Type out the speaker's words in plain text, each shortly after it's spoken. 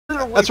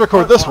literally Let's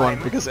record this Frontline.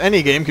 one, because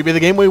any game could be the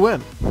game we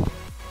win.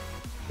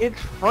 It's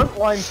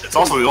Frontline. It's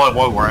also the only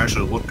one where I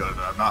actually look good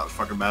at, not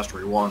fucking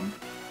Mastery 1.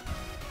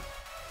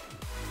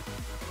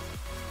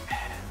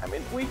 I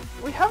mean,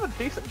 we have a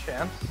decent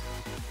chance.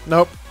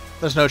 Nope.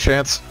 There's no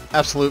chance.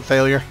 Absolute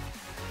failure.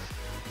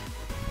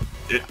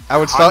 It I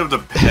would kind stop-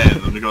 of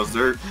depends, because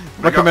they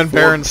Recommend got four-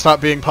 Baron stop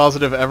being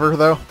positive ever,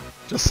 though.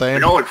 Just They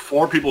saying. got like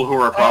 4 people who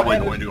are probably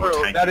that is going to true.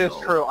 go tank. That is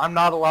true. I'm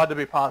not allowed to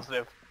be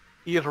positive.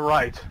 He is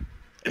right.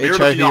 And here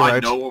HIV, the I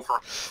right? know for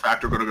a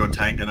fact are going to go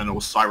tank, and then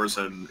Osiris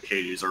and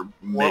Hades are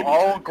maybe We're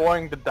all tank.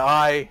 going to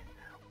die.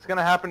 What's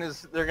gonna happen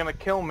is they're gonna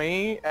kill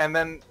me, and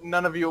then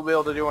none of you will be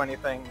able to do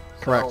anything.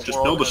 So Correct. Just we're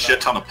all build a gonna shit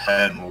die. ton of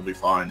pen, we'll be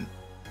fine.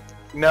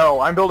 No,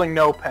 I'm building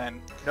no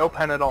pen. No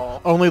pen at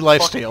all. Only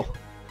lifesteal.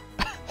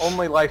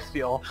 Only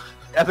lifesteal.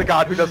 As a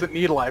god who doesn't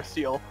need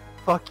lifesteal.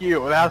 Fuck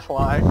you, that's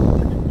why.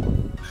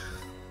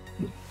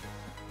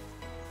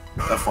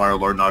 That Fire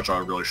Lord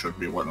Naja really should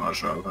be what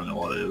Naja I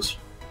know it is.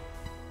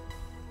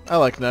 I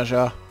like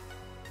Naja.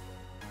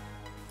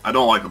 I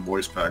don't like the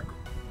voice pack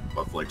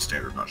of like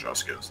standard Naja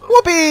skins though.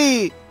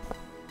 Whoopee!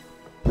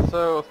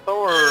 So,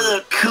 Thor...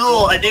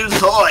 Cool, a new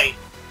toy!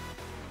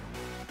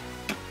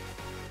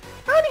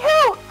 Howdy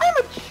ho! I'm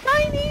a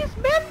Chinese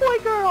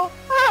manboy girl!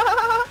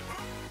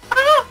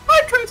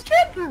 I'm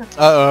transgender!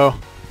 Uh-oh.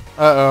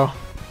 Uh-oh.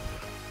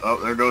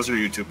 Oh, there goes your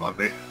YouTube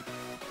puppy.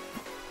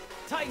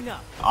 Tighten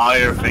up.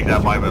 I think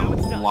that might have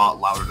been a lot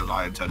louder than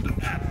I intended.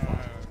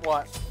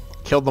 What?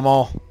 Killed them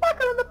all.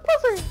 Fucking in the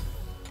pussy!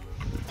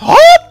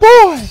 Hot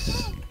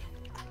boys!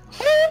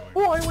 Oh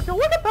boy, would you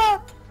look at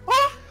that?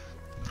 Huh?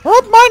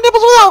 Rub my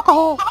nipples with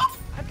alcohol!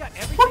 I've got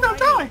everything What I the need.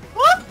 die?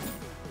 What?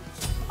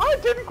 I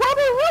didn't grab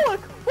a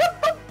relic!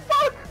 What the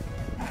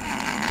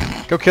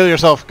fuck? Go kill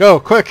yourself. Go,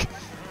 quick!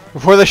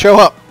 Before they show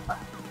up.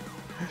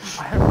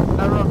 I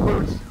don't have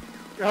boots.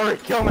 Hurry,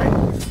 kill me.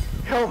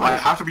 Kill me. I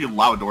have to be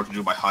loud in order to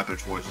do my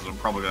high-pitched voices. I'm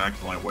probably gonna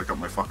accidentally wake up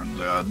my fucking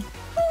dad.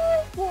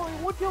 Oh boy,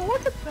 would you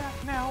look at that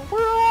now?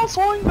 We're all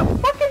going to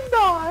fucking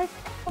die.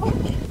 Oh,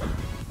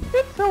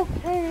 it's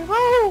okay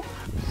though.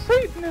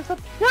 Satan is a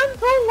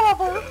gentle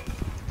lover.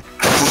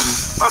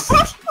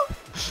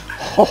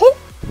 Oh!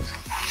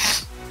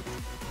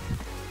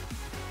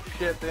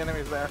 Shit, the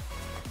enemy's there.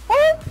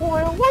 Oh boy,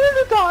 I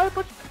wanted to die,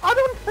 but I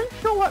don't think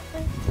she'll let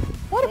me.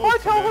 What if I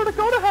tell her to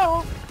go to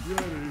hell?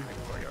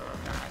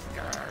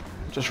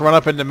 Just run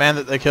up and demand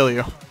that they kill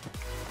you.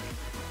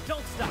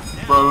 Don't stop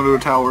now. Run into a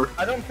tower.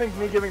 I don't think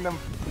me giving them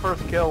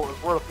first kill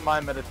is worth my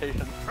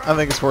meditation. I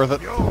think it's worth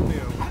it. I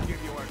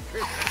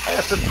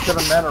have to give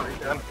them mana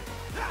regen.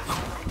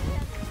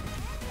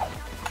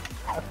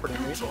 That's pretty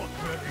neat.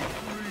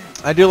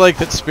 I do like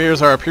that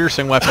spears are a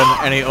piercing weapon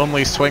and he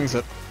only swings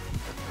it.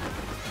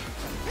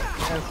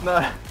 And it's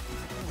not...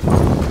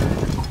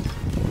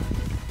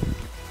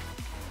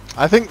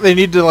 I think they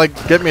need to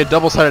like get me a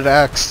double-sided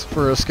axe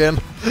for a skin.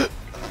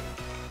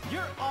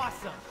 You're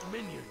awesome.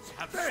 Minions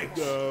have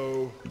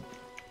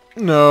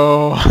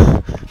No.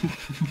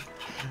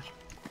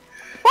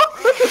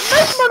 Fuck, this is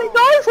make money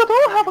guys, I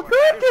don't have a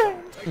good game!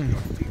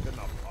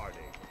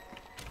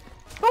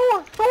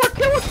 Thor,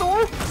 kill us,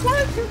 Thor! Why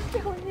are you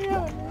killing me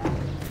out?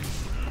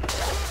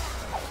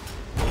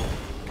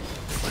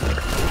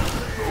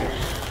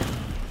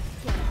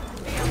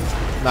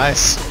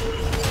 Nice.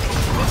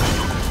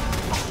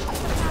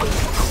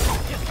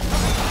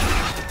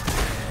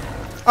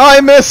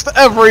 I missed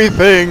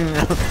everything!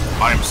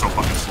 I am so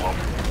fucking slow.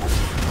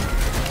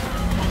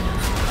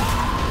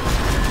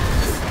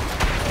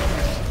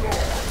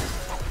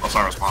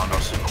 Osiris behind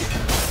us.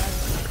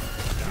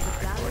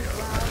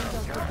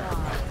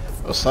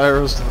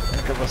 Osiris,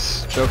 think of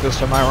us jokers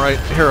to my right.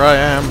 Here I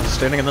am,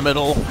 standing in the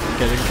middle,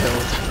 getting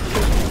killed.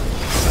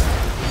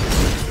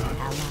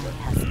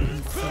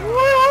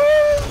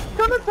 I'm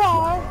gonna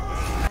die!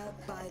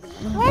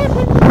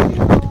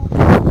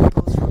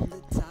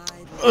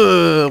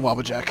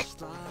 Wobbajack.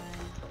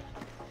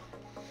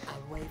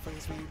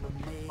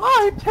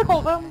 I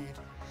tickle them!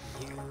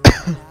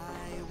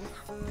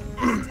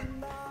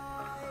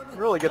 It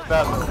really gets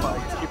bad though if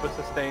I keep a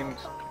sustained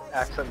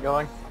accent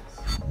going.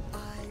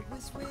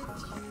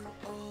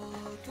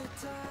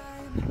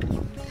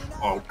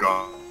 Oh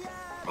god.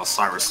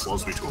 Osiris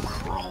slows me to a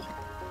crawl.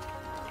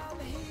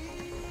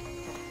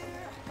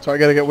 So I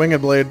gotta get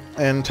Winged Blade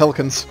and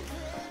Telkins.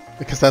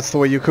 Because that's the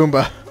way you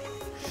Kumba.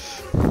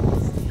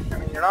 I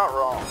mean, you're not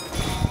wrong.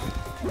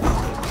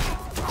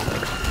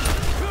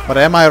 But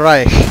am I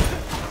right?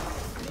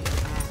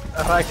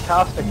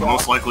 Reichtastic.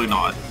 Most likely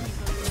not.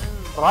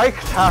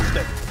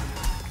 Reichtastic.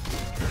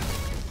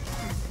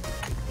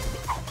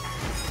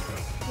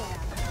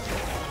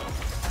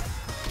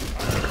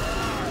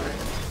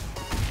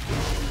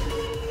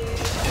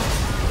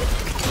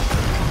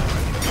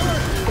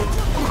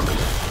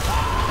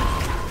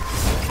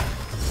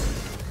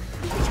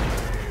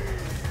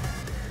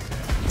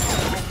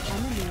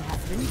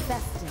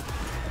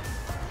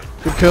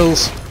 Good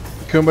kills.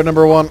 Kumba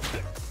number 1.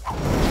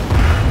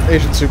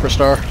 Asian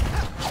superstar.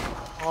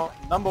 Well,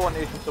 number 1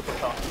 Asian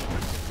superstar.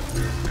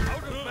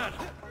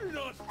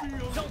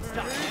 Don't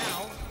stop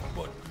now.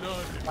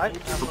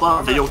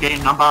 Super video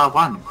game number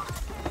 1.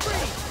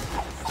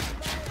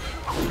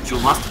 You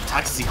must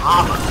attack the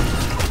harbor.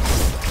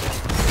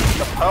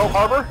 Pearl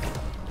Harbor?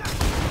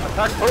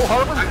 Attack Pearl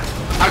Harbor?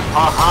 Attack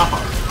Pearl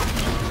Harbor.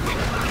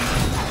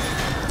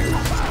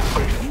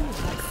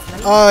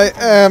 I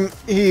am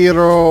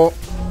hero.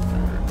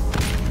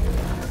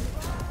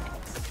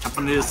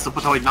 Japanese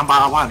Super Toy number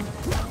 1.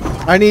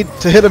 I need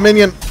to hit a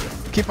minion.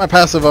 Keep my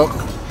passive up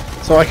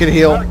so I can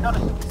heal. Got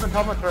it. It's been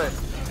helmet tray.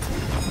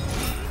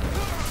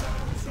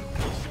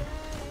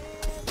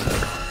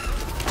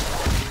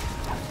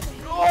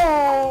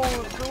 Oh,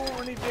 so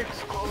many dicks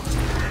close.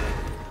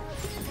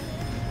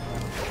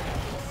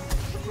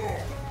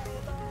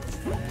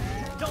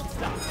 Don't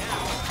stop now.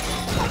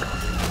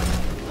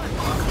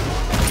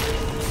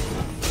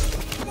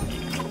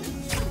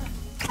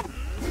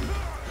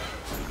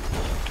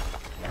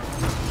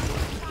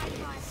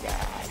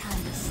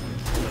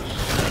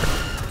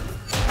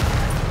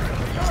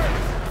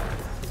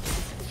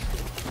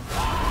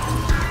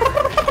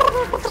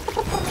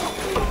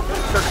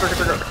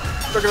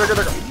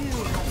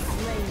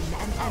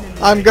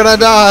 I'm gonna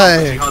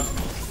die. Jihad.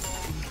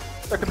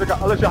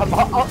 I'll let you have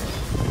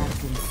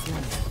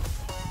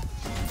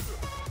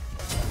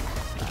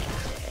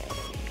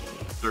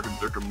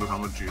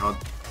Muhammad Jihad.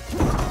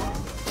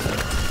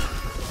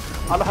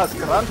 Allah has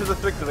granted us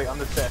victory on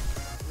this day.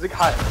 Zig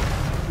high.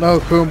 No,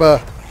 Kumba.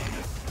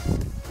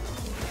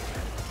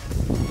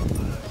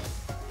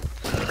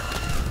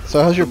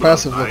 So how's your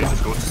passive I looking?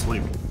 just go to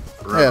sleep.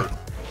 Forever. Yeah.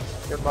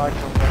 Goodbye,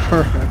 Kumba.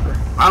 Forever.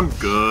 I'm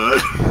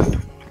good.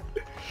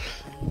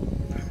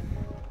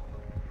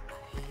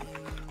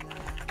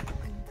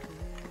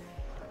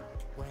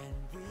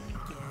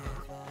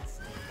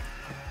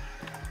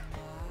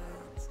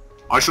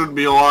 I shouldn't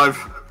be alive.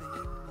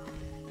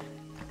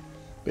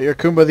 But you're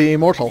Kumba the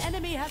Immortal.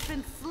 Enemy has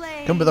been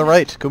slain. Kumba the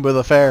Right. Kumba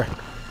the Fair.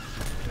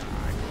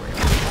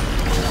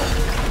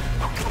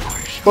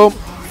 Boom.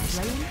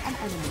 Slain an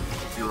enemy.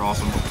 You're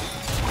awesome.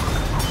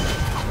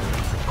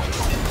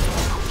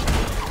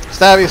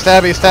 Stabby,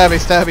 stabby, stabby,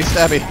 stabby,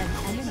 stabby.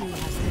 An enemy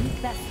has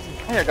been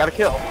bested. Hey, I got a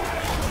kill.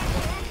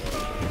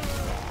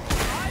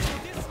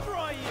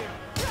 Destroy you.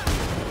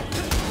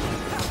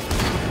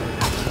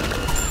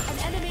 An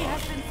enemy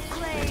has been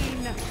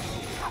slain.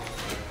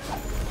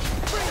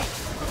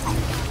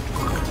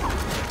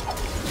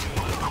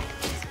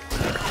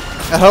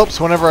 It helps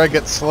whenever I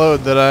get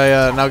slowed that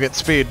I now get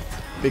speed,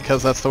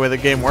 because that's the way the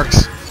game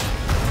works.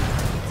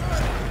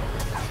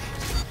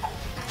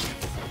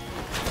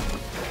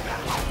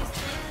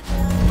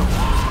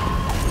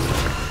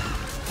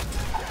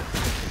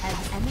 An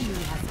enemy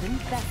has been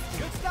bested.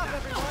 Good stuff,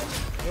 everyone.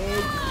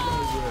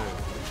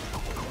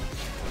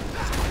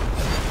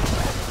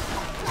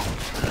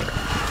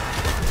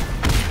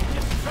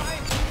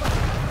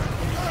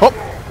 Oh,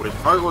 Wait,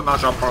 Pilot not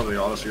shot part of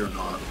the Odyssey or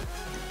not?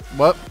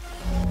 what?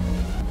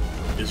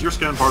 Is your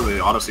skin part of the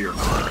Odyssey or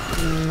not?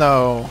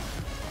 No,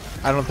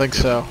 I don't think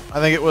so. I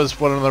think it was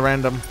one of the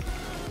random.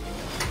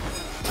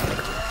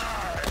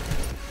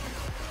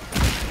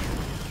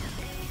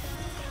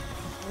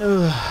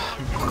 Ugh.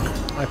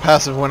 My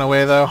passive went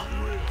away though,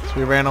 so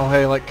we ran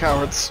away like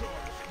cowards.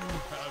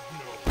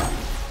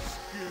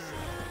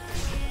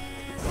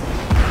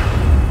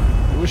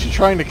 Who was she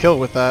trying to kill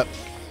with that?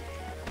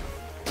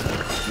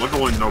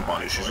 Literally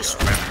nobody. She's just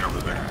spamming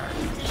everything.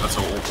 That's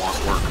how old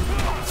boss work.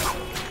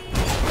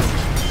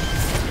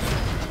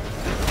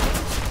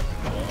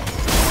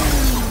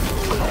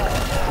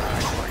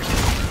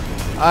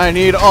 I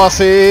need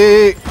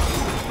Aussie!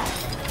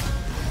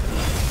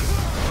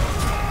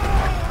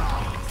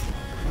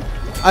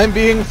 I'm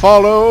being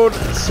followed,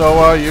 so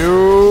are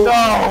you.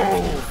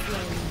 No!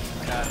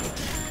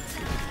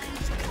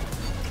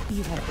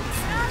 You have been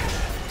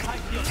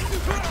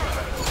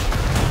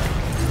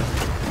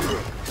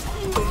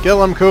slain.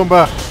 Kill him,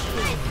 Kumba.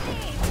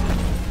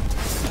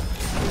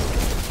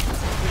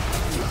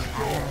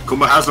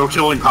 Kuma has no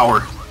killing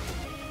power.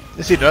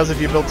 Yes, he does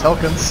if you build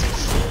Telkins.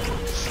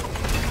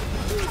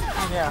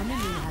 An enemy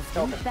has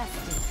been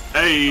bested.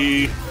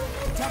 Hey!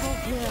 Double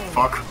kill.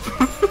 Fuck.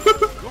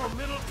 Your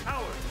middle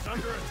tower is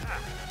under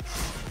attack.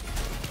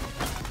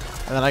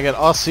 And then I get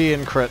Aussie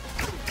and crit.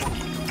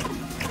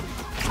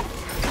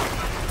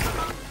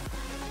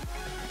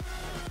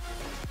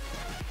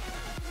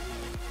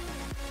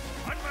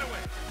 On my way.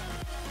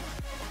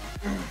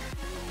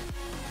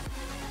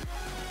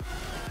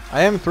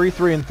 I am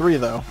 3-3-3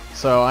 though,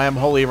 so I am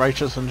holy,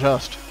 righteous, and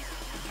just.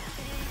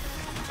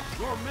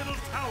 Your middle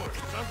tower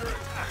is under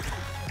attack.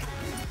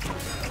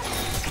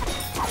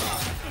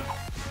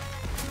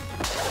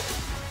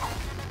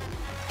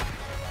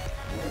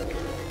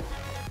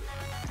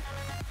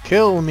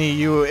 Kill me,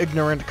 you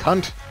ignorant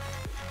cunt.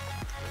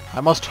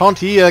 I must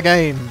haunt ye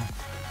again.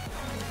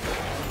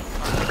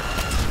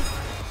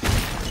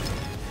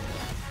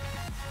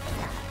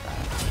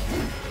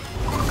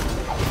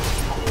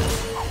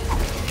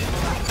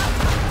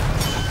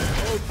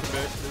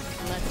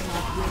 Let's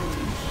not win.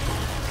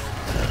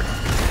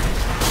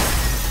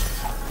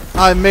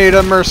 I made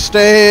a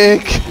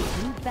mistake.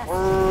 Been bested.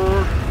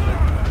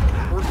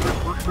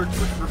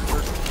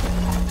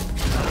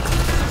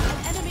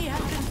 enemy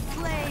has been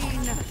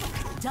slain.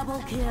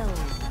 Double kill.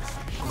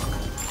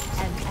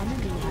 An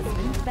enemy has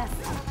been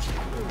bested.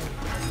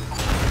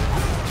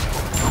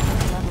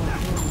 Double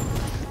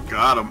kill.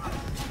 Got him.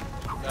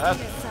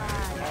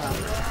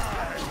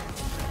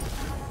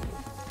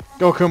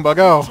 Go, Kumba,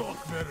 go!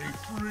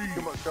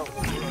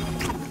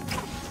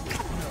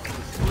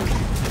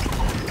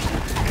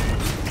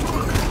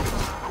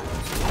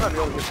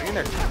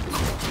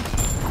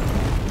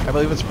 I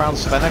believe it's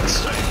pronounced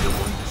Phoenix.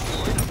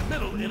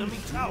 Middle enemy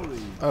tower.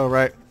 Oh,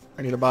 right.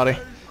 I need a body.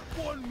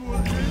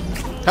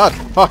 God,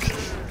 fuck.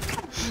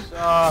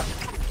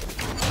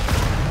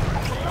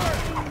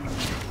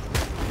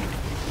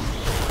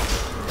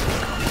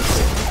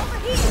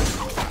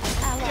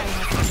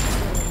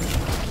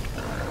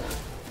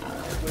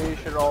 We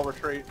should all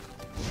retreat.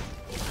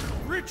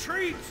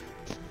 Retreat.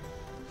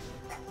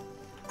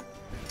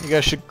 You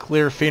guys should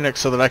clear Phoenix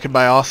so that I can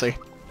buy Aussie.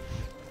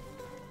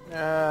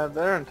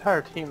 Their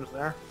entire team's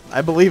there.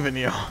 I believe in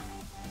you.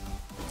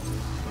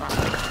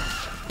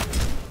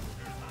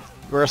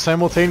 You are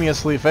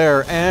simultaneously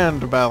fair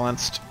and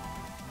balanced.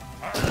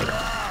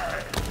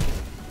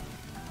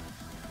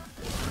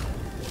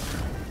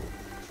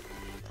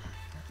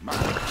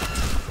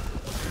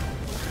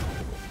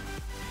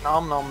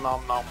 Nom nom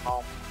nom nom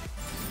nom.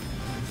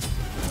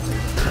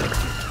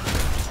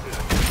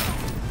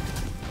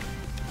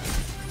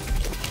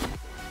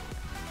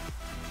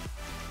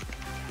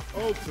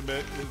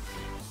 Ultimate is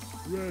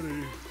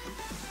ready.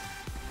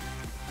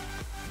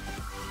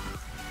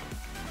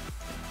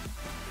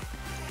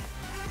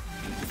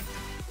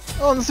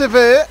 On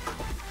Civet!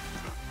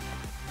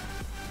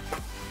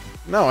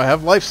 No, I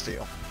have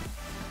lifesteal.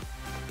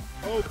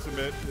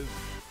 Ultimate is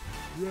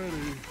ready.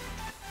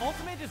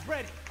 Ultimate is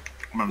ready.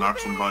 I'm gonna knock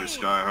somebody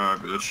sky high,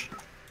 bitch.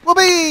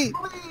 Whoopee!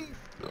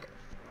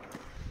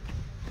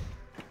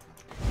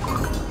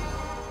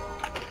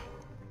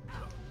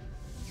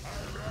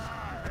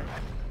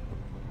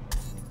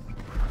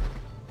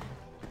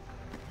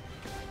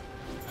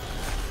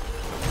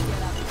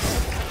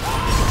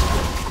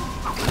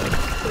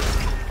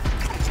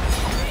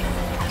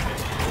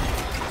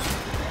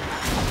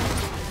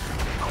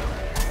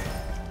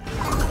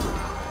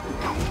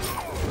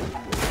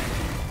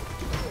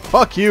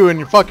 Fuck you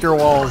and fuck your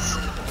walls.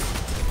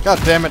 God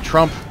damn it,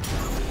 Trump.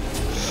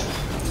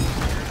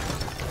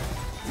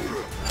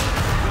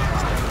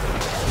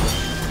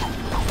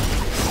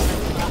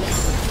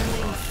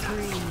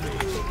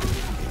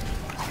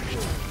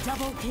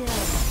 Double kill.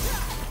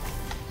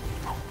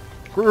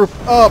 Group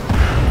up.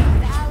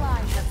 An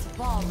ally has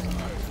fallen.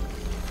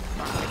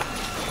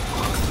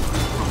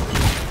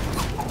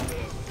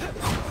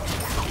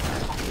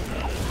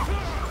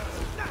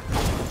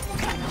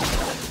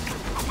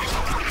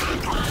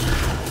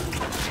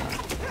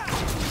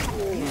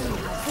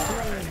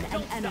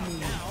 An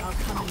enemy are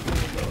coming to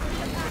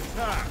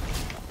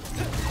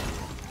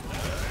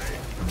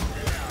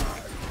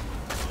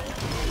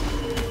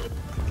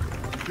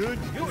Good.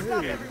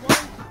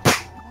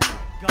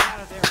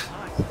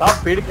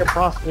 Stop beating your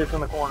prostitutes in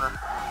the corner.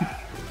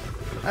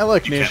 I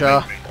like You can't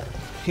Nisha. make me.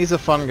 He's a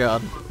fun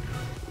god.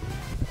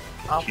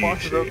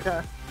 Alphonse is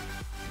okay.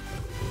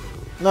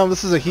 No,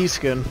 this is a he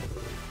skin.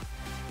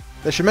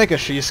 They should make a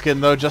she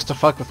skin though, just to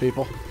fuck with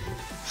people.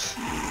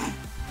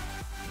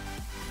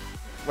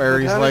 Where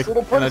he's Look at like his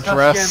little in a princess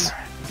dress. skin.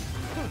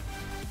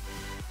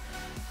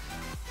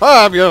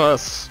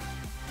 Fabulous!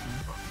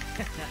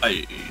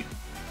 Hey.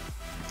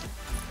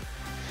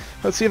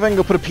 Let's see if I can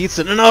go put a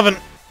pizza in an oven.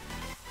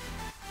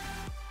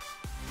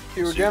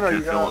 You See, again, or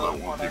you can't fail gonna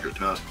that one bigger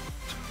test.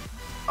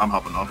 I'm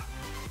hopping off.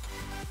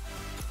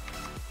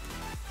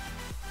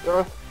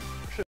 Gareth?